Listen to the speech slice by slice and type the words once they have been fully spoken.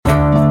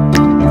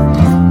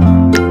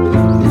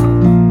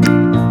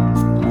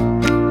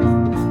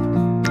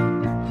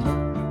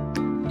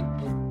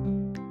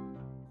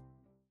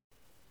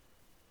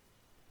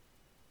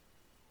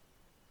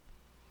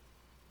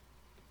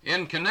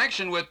in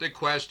connection with the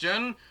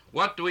question,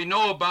 what do we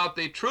know about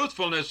the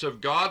truthfulness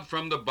of God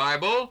from the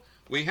Bible,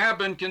 we have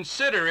been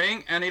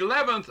considering an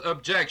 11th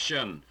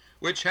objection,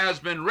 which has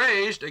been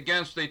raised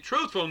against the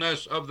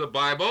truthfulness of the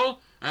Bible,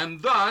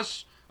 and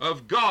thus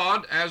of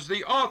God as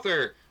the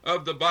author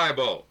of the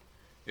Bible.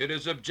 It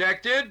is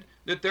objected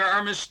that there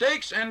are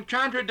mistakes and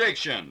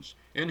contradictions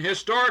in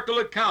historical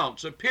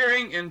accounts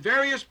appearing in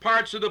various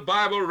parts of the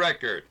Bible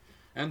record,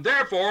 and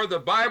therefore the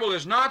Bible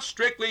is not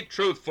strictly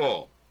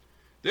truthful.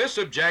 This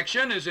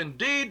objection is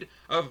indeed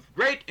of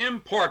great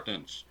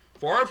importance,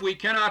 for if we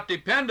cannot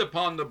depend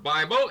upon the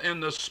Bible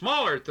in the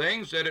smaller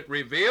things that it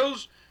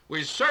reveals,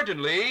 we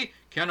certainly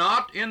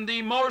cannot in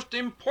the most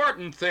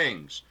important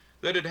things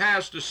that it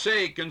has to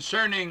say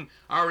concerning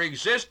our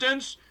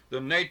existence,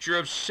 the nature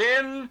of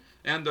sin,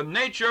 and the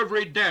nature of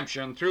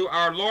redemption through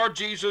our Lord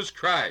Jesus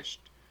Christ.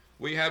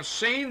 We have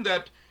seen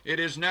that it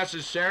is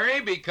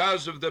necessary,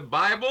 because of the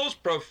Bible's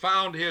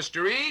profound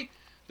history,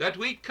 that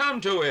we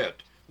come to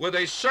it with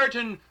a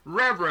certain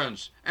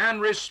reverence and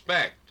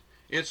respect.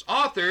 Its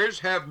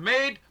authors have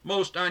made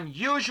most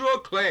unusual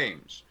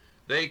claims.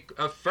 They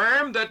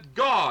affirm that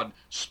God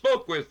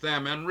spoke with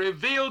them and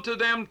revealed to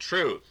them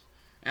truth,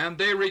 and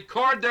they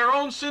record their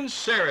own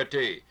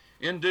sincerity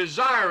in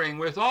desiring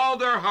with all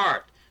their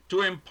heart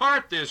to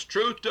impart this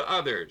truth to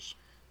others.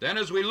 Then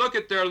as we look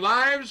at their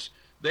lives,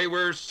 they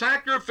were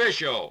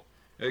sacrificial,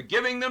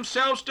 giving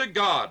themselves to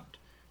God,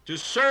 to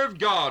serve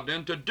God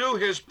and to do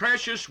His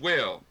precious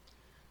will.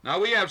 Now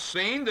we have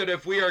seen that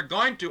if we are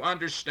going to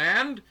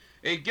understand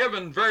a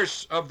given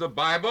verse of the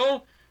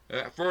Bible,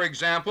 for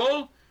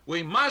example,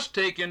 we must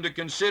take into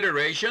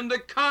consideration the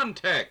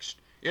context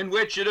in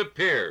which it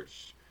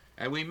appears.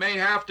 And we may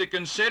have to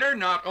consider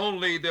not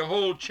only the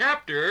whole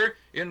chapter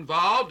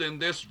involved in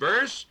this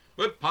verse,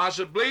 but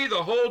possibly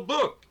the whole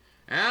book,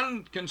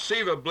 and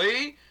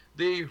conceivably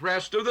the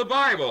rest of the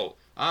Bible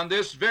on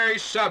this very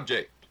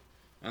subject.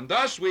 And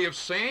thus we have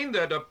seen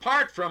that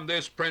apart from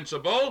this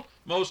principle,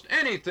 most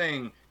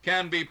anything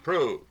can be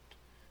proved.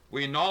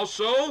 We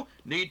also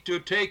need to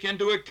take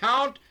into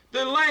account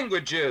the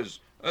languages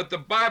that the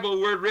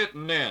Bible were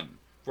written in,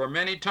 for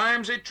many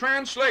times a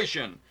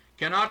translation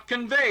cannot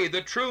convey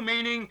the true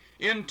meaning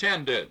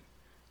intended.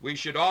 We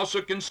should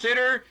also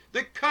consider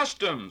the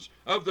customs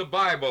of the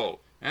Bible,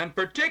 and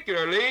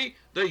particularly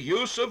the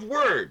use of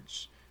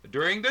words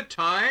during the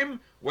time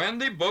when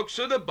the books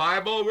of the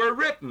Bible were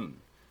written,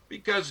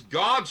 because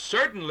God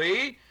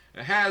certainly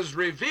has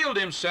revealed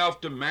Himself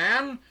to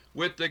man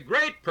with the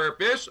great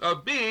purpose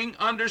of being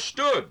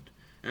understood,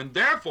 and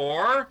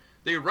therefore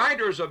the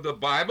writers of the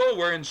Bible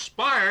were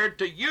inspired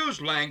to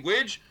use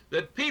language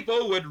that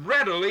people would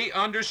readily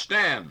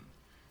understand.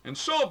 And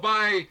so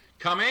by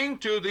coming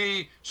to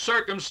the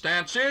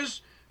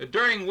circumstances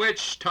during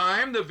which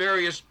time the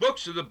various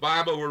books of the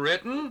Bible were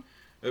written,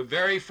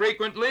 very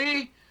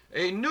frequently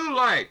a new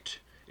light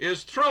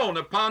is thrown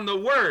upon the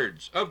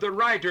words of the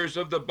writers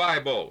of the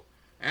Bible,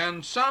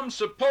 and some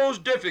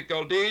supposed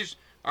difficulties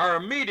are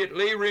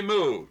immediately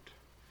removed.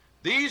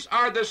 These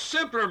are the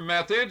simpler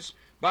methods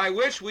by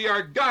which we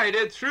are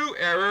guided through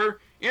error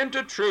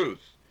into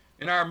truth,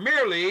 and are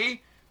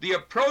merely the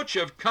approach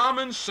of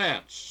common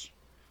sense.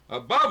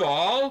 Above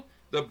all,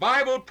 the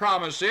Bible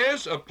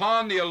promises,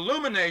 upon the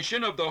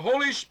illumination of the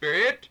Holy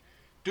Spirit,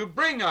 to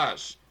bring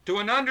us to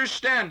an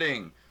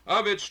understanding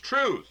of its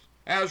truth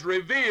as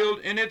revealed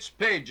in its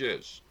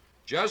pages.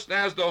 Just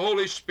as the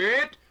Holy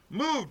Spirit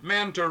moved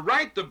men to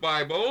write the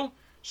Bible,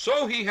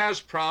 so He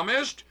has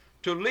promised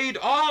to lead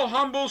all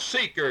humble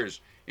seekers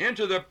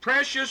into the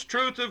precious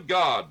truth of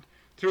God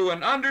through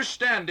an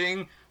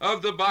understanding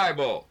of the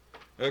Bible.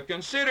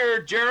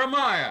 Consider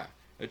Jeremiah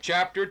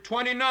chapter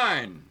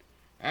 29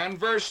 and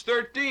verse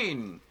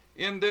 13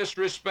 in this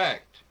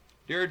respect.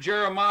 Dear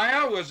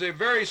Jeremiah was a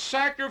very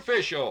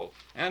sacrificial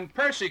and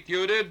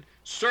persecuted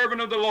servant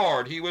of the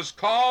Lord. He was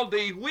called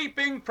the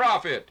weeping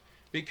prophet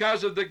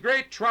because of the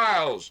great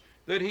trials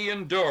that he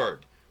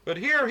endured. But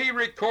here he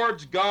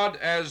records God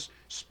as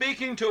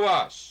speaking to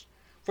us.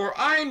 For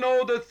I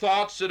know the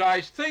thoughts that I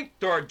think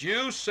toward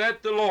you, said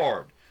the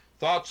Lord,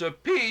 thoughts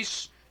of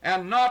peace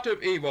and not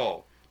of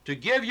evil, to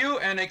give you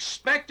an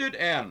expected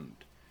end.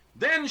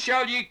 Then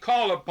shall ye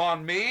call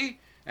upon me,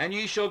 and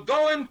ye shall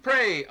go and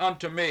pray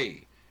unto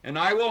me, and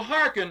I will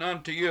hearken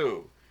unto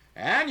you.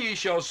 And ye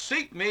shall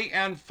seek me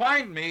and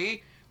find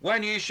me,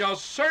 when ye shall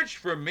search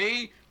for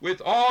me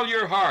with all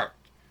your heart.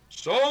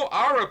 So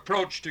our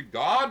approach to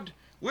God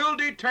will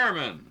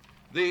determine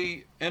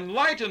the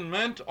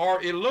enlightenment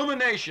or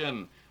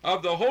illumination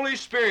of the Holy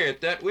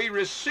Spirit that we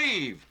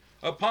receive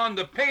upon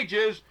the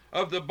pages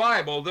of the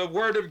Bible, the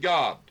Word of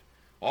God.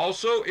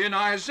 Also in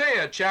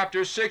Isaiah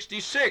chapter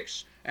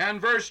 66 and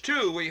verse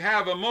 2, we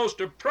have a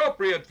most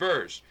appropriate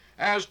verse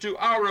as to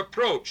our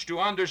approach to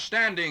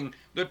understanding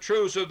the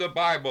truths of the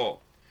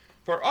Bible.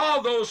 For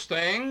all those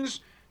things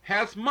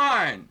hath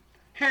mine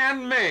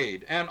hand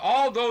made, and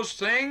all those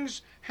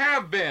things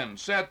have been,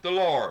 saith the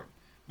Lord.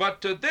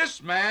 But to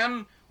this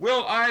man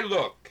will I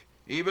look,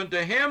 even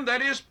to him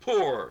that is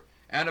poor,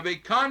 and of a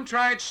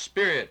contrite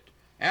spirit,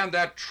 and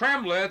that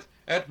trembleth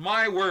at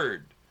my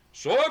word.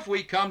 So if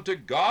we come to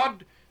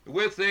God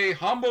with a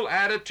humble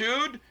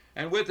attitude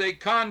and with a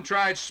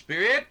contrite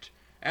spirit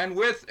and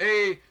with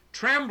a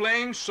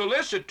trembling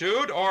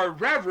solicitude or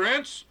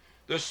reverence,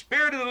 the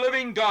Spirit of the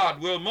living God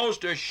will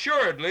most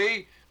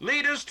assuredly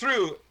lead us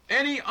through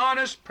any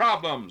honest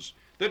problems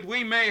that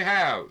we may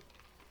have.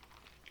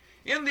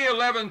 In the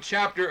 11th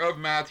chapter of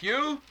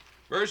Matthew,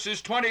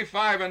 verses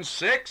 25 and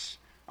 6,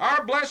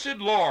 our blessed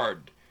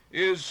Lord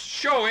is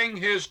showing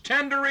his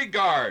tender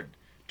regard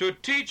to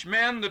teach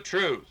men the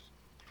truth.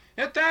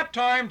 At that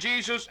time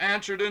Jesus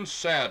answered and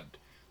said,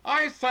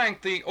 I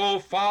thank thee, O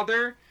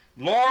Father,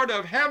 Lord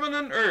of heaven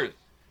and earth,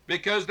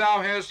 because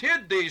thou hast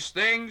hid these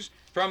things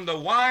from the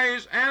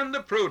wise and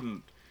the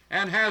prudent,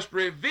 and hast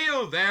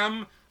revealed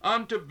them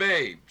unto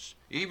babes.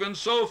 Even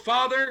so,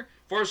 Father,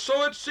 for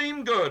so it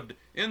seemed good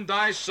in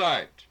thy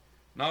sight.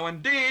 Now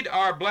indeed,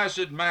 our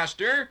blessed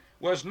Master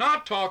was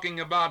not talking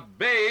about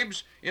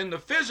babes in the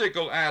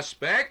physical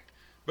aspect,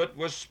 but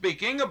was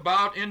speaking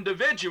about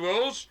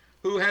individuals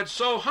who had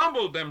so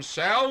humbled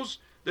themselves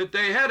that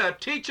they had a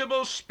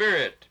teachable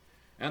spirit.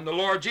 And the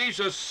Lord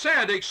Jesus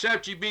said,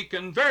 except ye be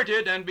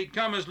converted and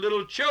become as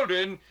little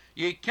children,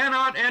 ye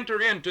cannot enter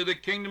into the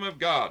kingdom of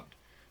God.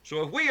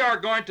 So if we are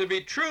going to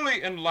be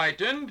truly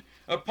enlightened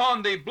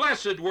upon the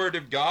blessed word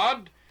of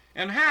God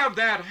and have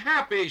that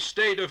happy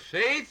state of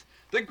faith,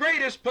 the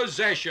greatest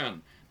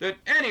possession that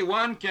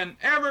anyone can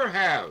ever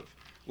have,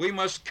 we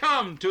must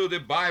come to the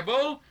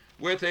Bible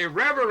with a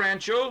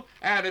reverential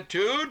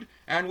attitude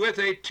and with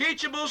a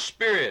teachable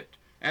spirit.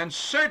 And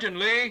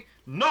certainly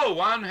no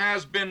one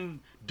has been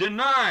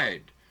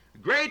denied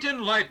great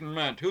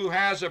enlightenment who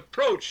has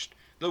approached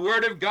the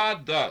Word of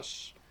God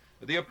thus.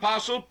 The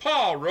Apostle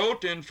Paul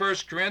wrote in 1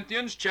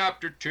 Corinthians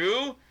chapter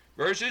 2,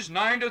 verses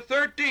 9 to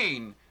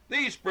 13,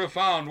 these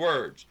profound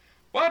words,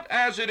 But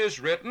as it is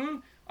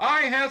written,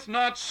 Eye hath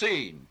not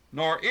seen,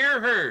 nor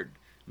ear heard,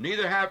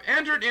 neither have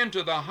entered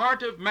into the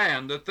heart of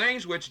man the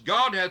things which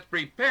God hath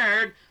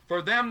prepared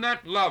for them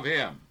that love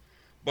him.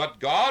 But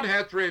God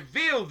hath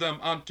revealed them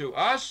unto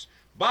us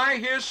by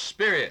his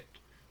Spirit.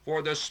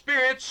 For the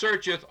Spirit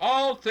searcheth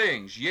all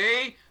things,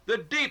 yea, the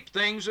deep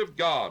things of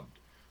God.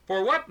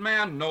 For what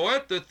man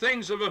knoweth the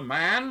things of a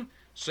man,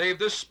 save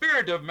the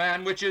spirit of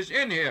man which is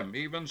in him?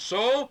 Even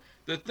so,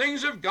 the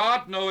things of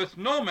God knoweth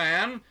no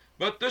man,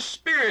 but the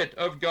Spirit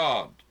of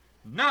God.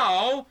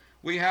 Now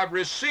we have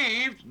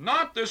received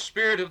not the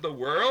spirit of the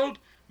world,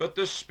 but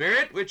the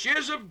Spirit which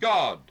is of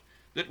God,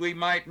 that we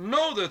might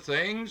know the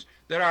things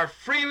that are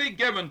freely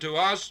given to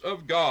us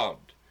of God,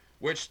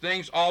 which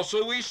things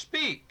also we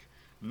speak,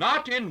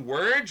 not in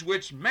words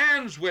which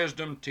man's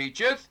wisdom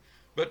teacheth,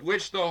 but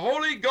which the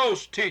Holy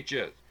Ghost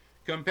teacheth,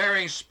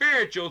 comparing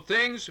spiritual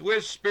things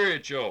with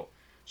spiritual.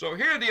 So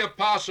here the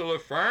apostle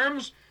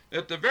affirms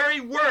that the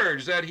very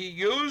words that he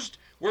used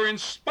were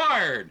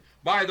inspired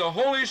by the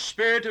Holy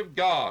Spirit of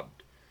God.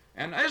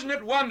 And isn't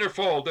it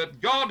wonderful that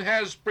God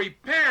has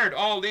prepared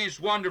all these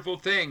wonderful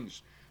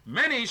things?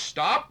 Many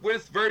stop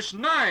with verse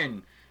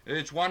 9.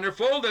 It's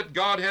wonderful that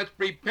God hath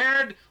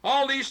prepared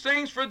all these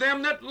things for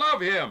them that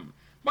love him.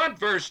 But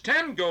verse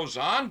 10 goes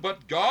on,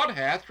 But God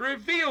hath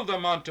revealed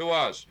them unto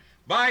us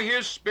by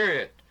his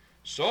Spirit.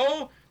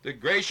 So the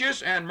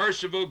gracious and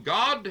merciful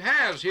God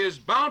has his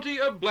bounty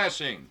of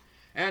blessing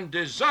and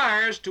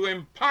desires to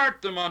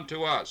impart them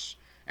unto us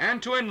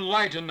and to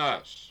enlighten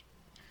us.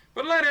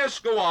 But let us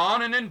go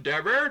on and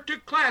endeavor to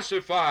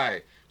classify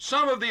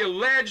some of the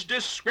alleged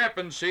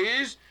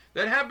discrepancies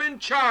that have been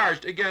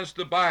charged against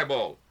the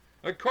Bible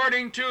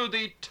according to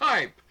the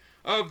type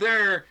of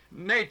their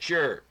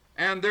nature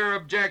and their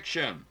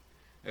objection.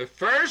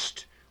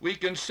 First, we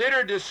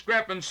consider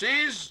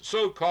discrepancies,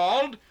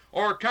 so-called,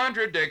 or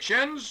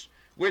contradictions,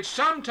 which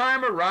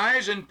sometime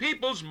arise in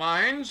people's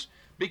minds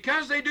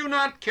because they do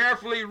not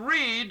carefully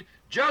read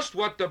just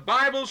what the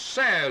Bible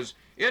says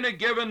in a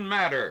given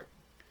matter.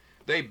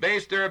 They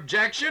base their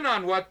objection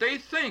on what they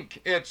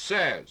think it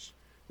says,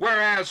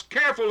 whereas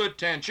careful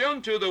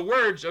attention to the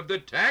words of the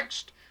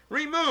text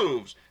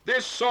removes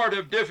this sort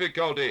of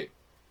difficulty.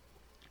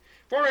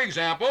 For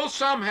example,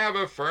 some have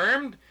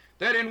affirmed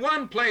that in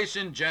one place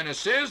in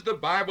Genesis the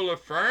Bible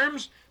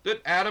affirms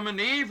that Adam and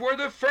Eve were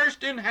the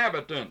first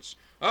inhabitants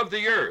of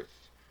the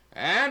earth,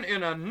 and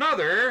in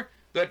another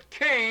that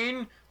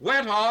Cain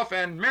went off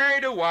and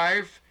married a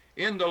wife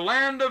in the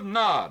land of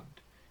Nod,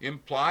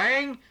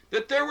 implying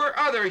that there were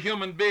other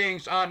human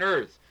beings on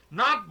earth,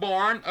 not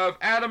born of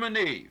Adam and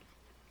Eve.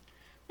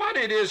 But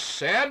it is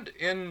said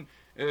in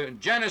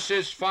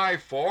Genesis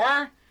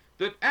 5:4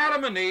 that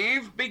Adam and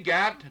Eve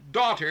begat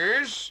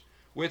daughters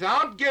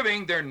without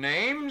giving their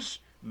names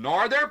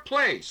nor their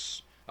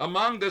place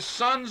among the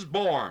sons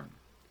born.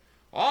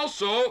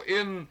 Also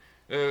in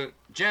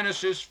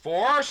Genesis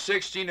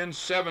 4:16 and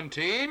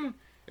 17,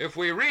 if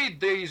we read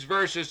these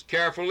verses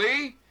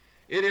carefully,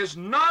 it is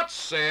not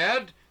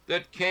said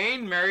that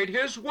Cain married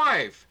his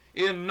wife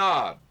in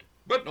Nod,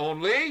 but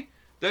only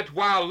that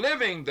while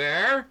living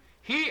there,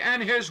 he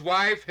and his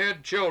wife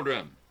had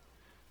children.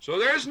 So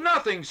there's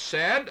nothing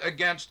said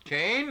against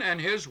Cain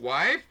and his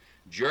wife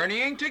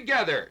journeying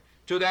together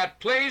to that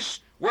place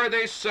where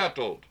they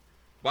settled.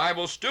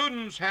 Bible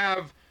students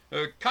have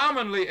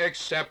commonly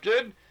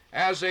accepted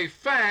as a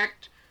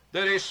fact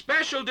that a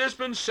special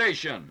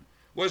dispensation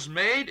was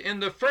made in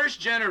the first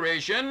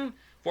generation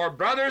for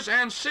brothers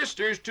and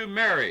sisters to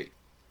marry.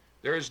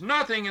 There is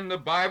nothing in the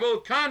Bible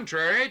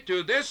contrary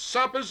to this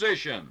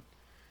supposition,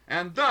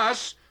 and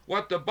thus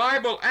what the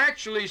Bible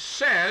actually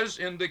says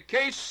in the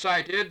case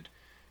cited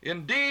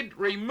indeed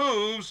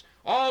removes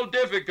all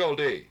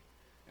difficulty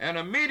and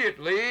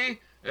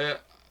immediately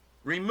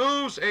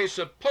removes a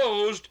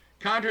supposed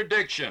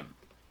contradiction.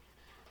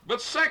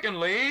 But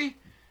secondly,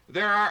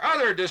 there are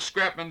other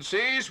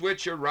discrepancies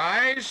which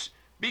arise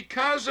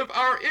because of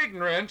our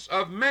ignorance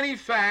of many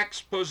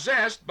facts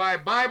possessed by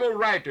Bible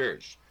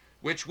writers,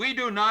 which we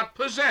do not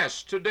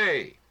possess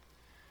today.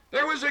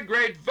 There was a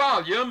great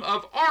volume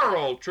of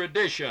oral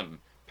tradition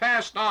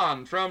passed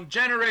on from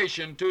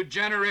generation to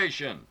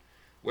generation,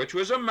 which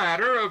was a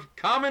matter of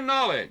common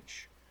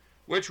knowledge,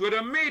 which would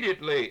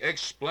immediately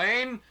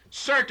explain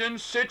certain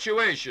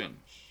situations.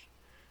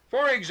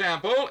 For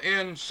example,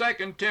 in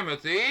 2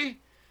 Timothy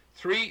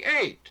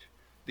 3:8,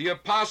 the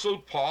Apostle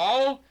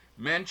Paul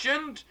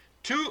mentioned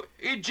 2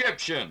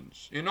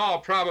 Egyptians, in all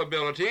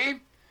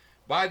probability,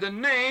 by the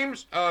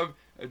names of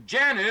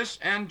Jannes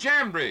and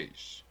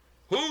Jambres,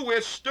 who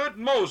withstood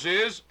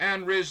Moses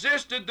and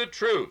resisted the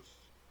truth.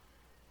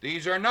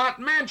 These are not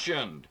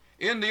mentioned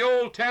in the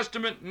Old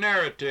Testament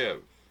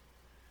narrative.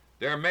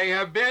 There may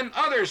have been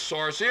other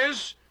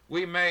sources,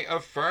 we may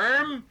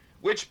affirm,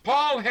 which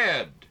Paul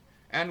had,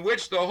 and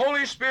which the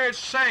Holy Spirit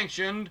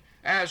sanctioned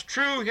as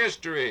true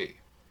history.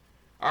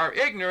 Our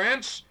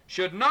ignorance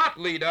should not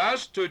lead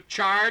us to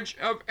charge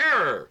of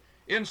error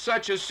in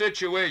such a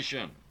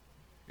situation.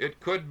 It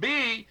could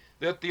be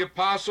that the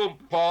Apostle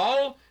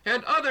Paul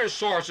had other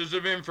sources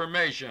of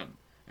information,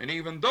 and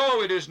even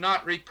though it is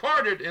not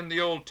recorded in the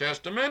Old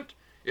Testament,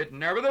 it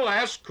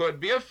nevertheless could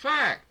be a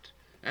fact,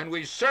 and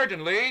we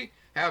certainly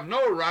have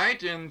no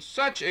right in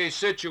such a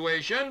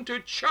situation to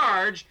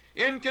charge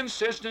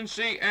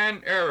inconsistency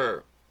and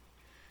error.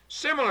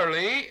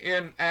 Similarly,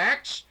 in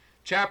Acts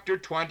chapter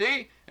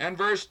 20 and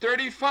verse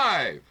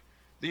 35,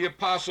 the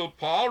Apostle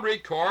Paul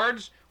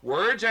records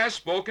words as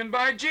spoken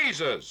by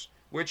Jesus,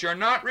 which are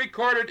not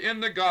recorded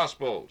in the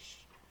Gospels,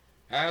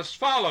 as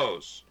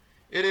follows: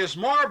 "It is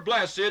more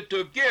blessed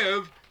to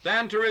give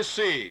than to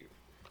receive."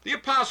 The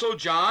Apostle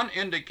John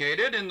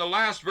indicated in the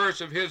last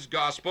verse of his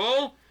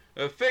Gospel,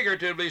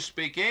 figuratively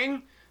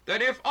speaking,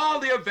 that if all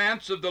the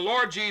events of the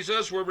Lord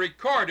Jesus were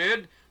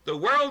recorded, the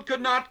world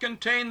could not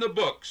contain the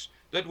books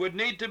that would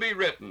need to be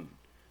written.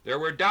 There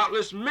were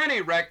doubtless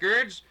many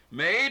records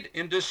made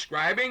in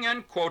describing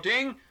and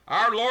quoting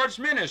our Lord's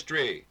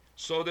ministry,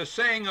 so the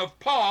saying of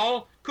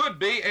Paul could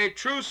be a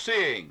true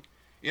saying.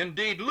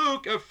 Indeed,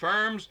 Luke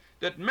affirms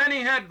that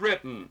many had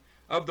written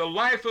of the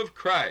life of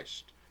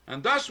Christ,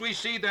 and thus we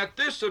see that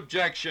this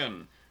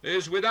objection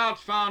is without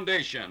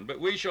foundation, but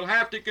we shall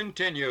have to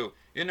continue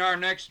in our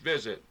next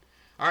visit.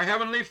 Our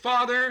Heavenly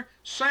Father,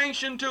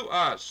 sanction to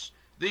us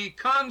the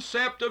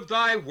concept of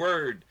Thy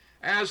Word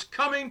as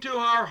coming to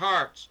our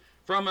hearts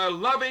from a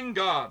loving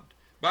God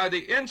by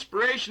the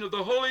inspiration of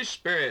the Holy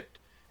Spirit,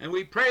 and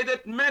we pray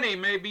that many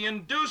may be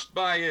induced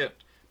by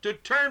it to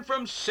turn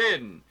from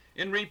sin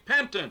in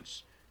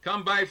repentance,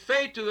 come by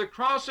faith to the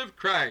cross of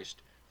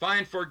Christ,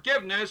 find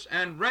forgiveness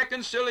and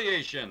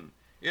reconciliation.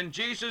 In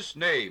Jesus'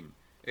 name,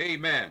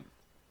 amen.